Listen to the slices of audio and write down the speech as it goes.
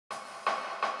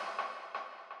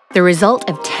The result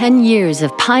of 10 years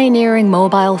of pioneering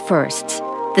mobile firsts,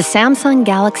 the Samsung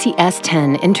Galaxy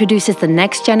S10 introduces the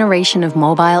next generation of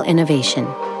mobile innovation.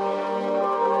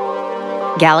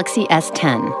 Galaxy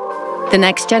S10. The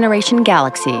next generation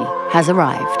Galaxy has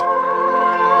arrived.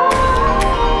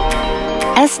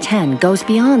 S10 goes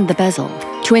beyond the bezel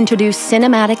to introduce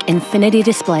cinematic infinity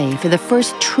display for the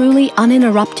first truly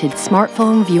uninterrupted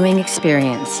smartphone viewing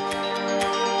experience.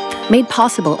 Made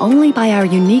possible only by our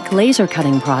unique laser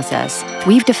cutting process,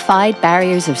 we've defied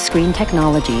barriers of screen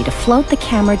technology to float the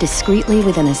camera discreetly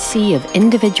within a sea of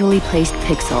individually placed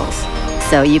pixels,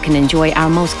 so you can enjoy our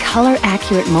most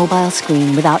color-accurate mobile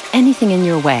screen without anything in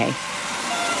your way.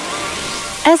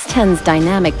 S10's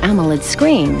dynamic AMOLED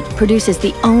screen produces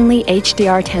the only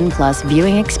HDR10+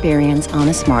 viewing experience on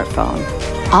a smartphone,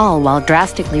 all while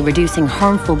drastically reducing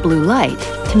harmful blue light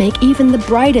to make even the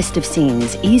brightest of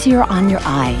scenes easier on your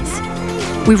eyes.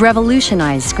 We've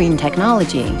revolutionized screen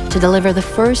technology to deliver the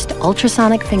first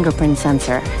ultrasonic fingerprint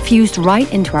sensor fused right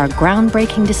into our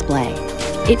groundbreaking display.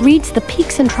 It reads the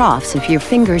peaks and troughs of your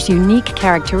finger's unique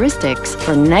characteristics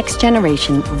for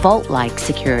next-generation vault-like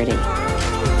security.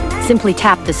 Simply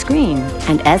tap the screen,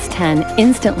 and S10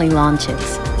 instantly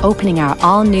launches, opening our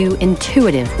all-new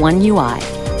intuitive One UI.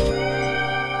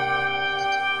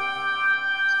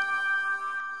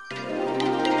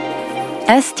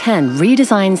 S10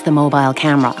 redesigns the mobile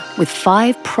camera with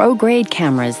 5 pro-grade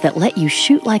cameras that let you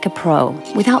shoot like a pro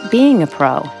without being a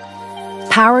pro.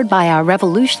 Powered by our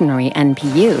revolutionary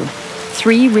NPU,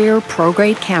 3 rear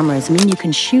pro-grade cameras mean you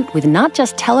can shoot with not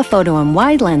just telephoto and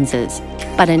wide lenses,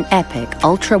 but an epic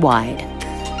ultra-wide.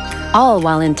 All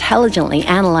while intelligently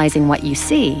analyzing what you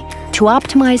see to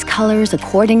optimize colors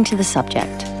according to the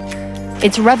subject.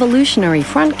 Its revolutionary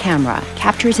front camera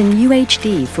captures in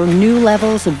UHD for new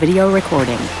levels of video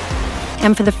recording.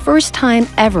 And for the first time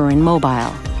ever in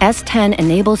mobile, S10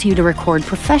 enables you to record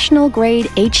professional-grade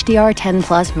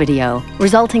HDR10+ video,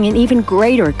 resulting in even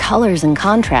greater colors and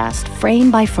contrast, frame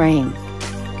by frame.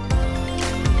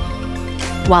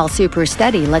 While Super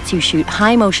Steady lets you shoot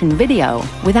high-motion video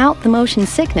without the motion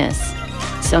sickness.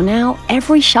 So now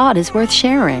every shot is worth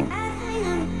sharing.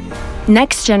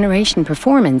 Next-generation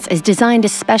performance is designed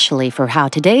especially for how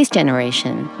today's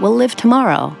generation will live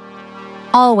tomorrow.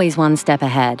 Always one step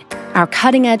ahead, our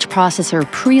cutting-edge processor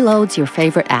preloads your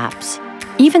favorite apps.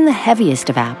 Even the heaviest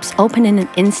of apps open in an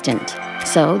instant,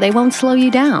 so they won't slow you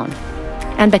down.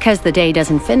 And because the day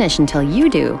doesn't finish until you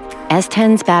do,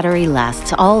 S10's battery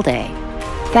lasts all day.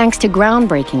 Thanks to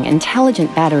groundbreaking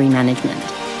intelligent battery management,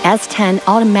 S10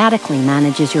 automatically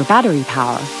manages your battery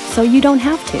power, so you don't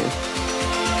have to.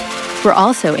 We're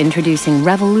also introducing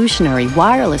revolutionary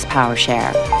wireless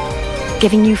POWERSHARE,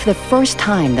 giving you for the first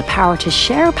time the power to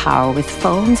share power with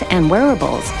phones and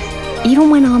wearables, even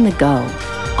when on the go,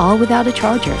 all without a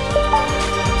charger.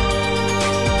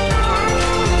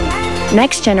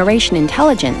 Next-generation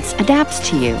intelligence adapts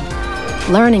to you,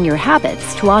 learning your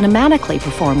habits to automatically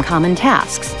perform common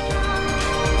tasks.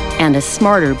 And a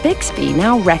smarter Bixby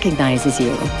now recognizes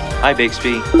you. Hi,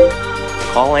 Bixby.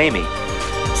 Call Amy.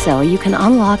 So you can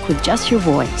unlock with just your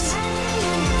voice.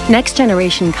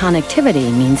 Next-generation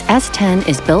connectivity means S10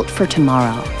 is built for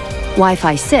tomorrow.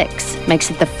 Wi-Fi 6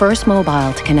 makes it the first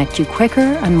mobile to connect you quicker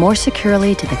and more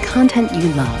securely to the content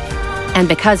you love. And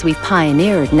because we've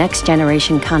pioneered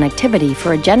next-generation connectivity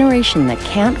for a generation that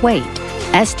can't wait,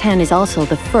 S10 is also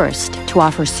the first to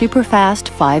offer super-fast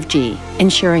 5G,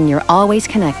 ensuring you're always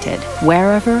connected,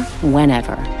 wherever,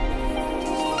 whenever.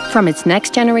 From its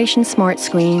next-generation smart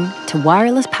screen to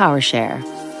wireless POWERSHARE,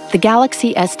 the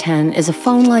Galaxy S10 is a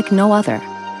phone like no other.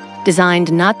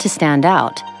 Designed not to stand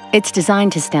out, it's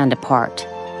designed to stand apart.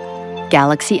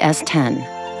 Galaxy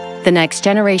S10. The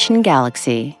next-generation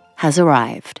Galaxy has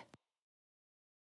arrived.